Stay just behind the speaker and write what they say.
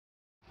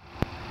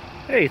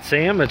Hey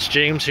Sam, it's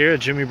James here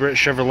at Jimmy Britt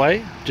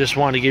Chevrolet. Just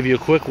wanted to give you a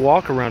quick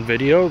walk around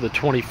video of the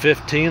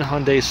 2015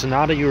 Hyundai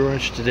Sonata you were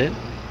interested in.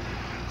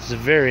 It's a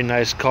very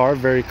nice car,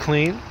 very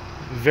clean,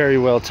 very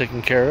well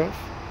taken care of.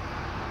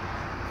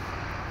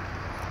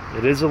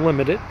 It is a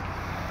limited.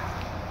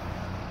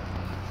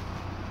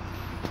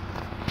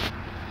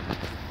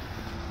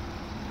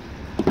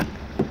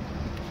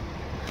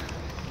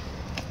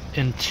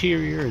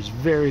 Interior is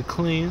very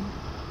clean.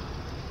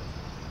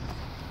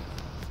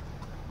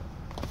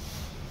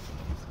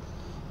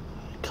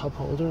 Cup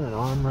holder and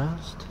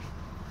armrest.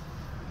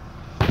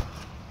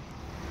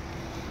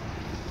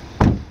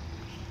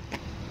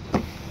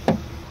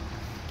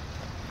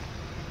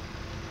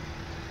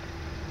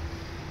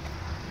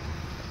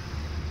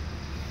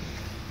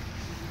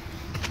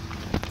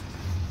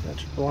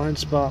 Got your blind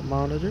spot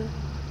monitor.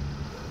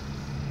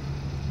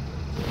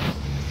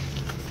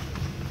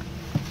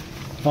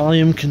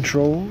 Volume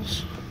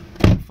controls,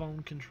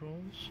 phone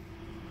controls,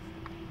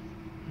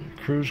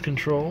 cruise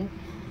control.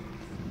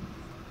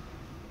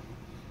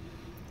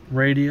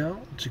 Radio,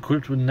 it's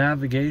equipped with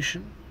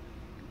navigation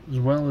as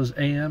well as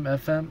AM,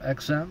 FM,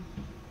 XM.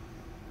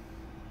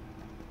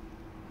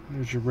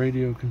 There's your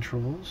radio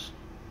controls.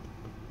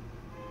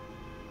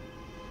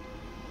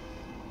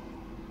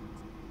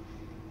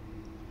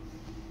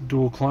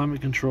 Dual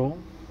climate control,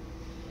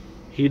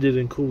 heated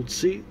and cooled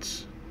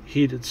seats,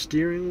 heated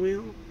steering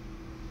wheel.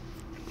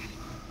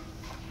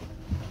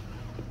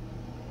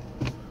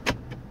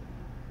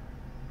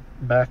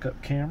 Backup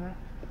camera.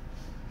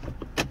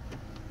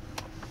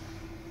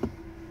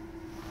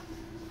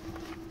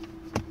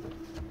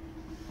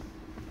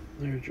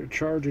 There's your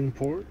charging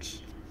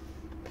ports.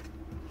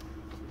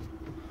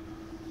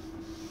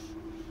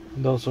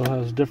 It also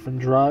has different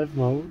drive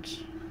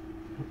modes.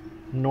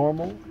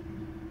 Normal,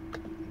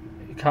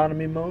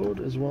 economy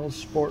mode, as well as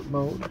sport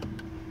mode.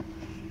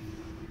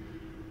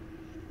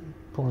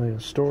 Plenty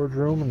of storage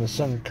room in the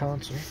center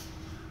console.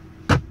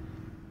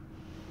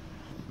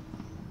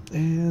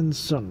 And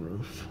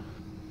sunroof.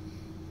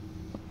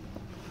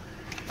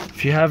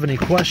 If you have any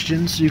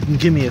questions, you can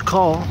give me a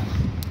call.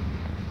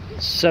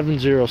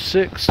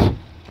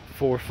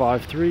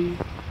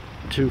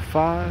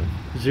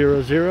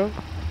 706-453-2500.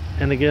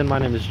 And again, my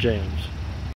name is James.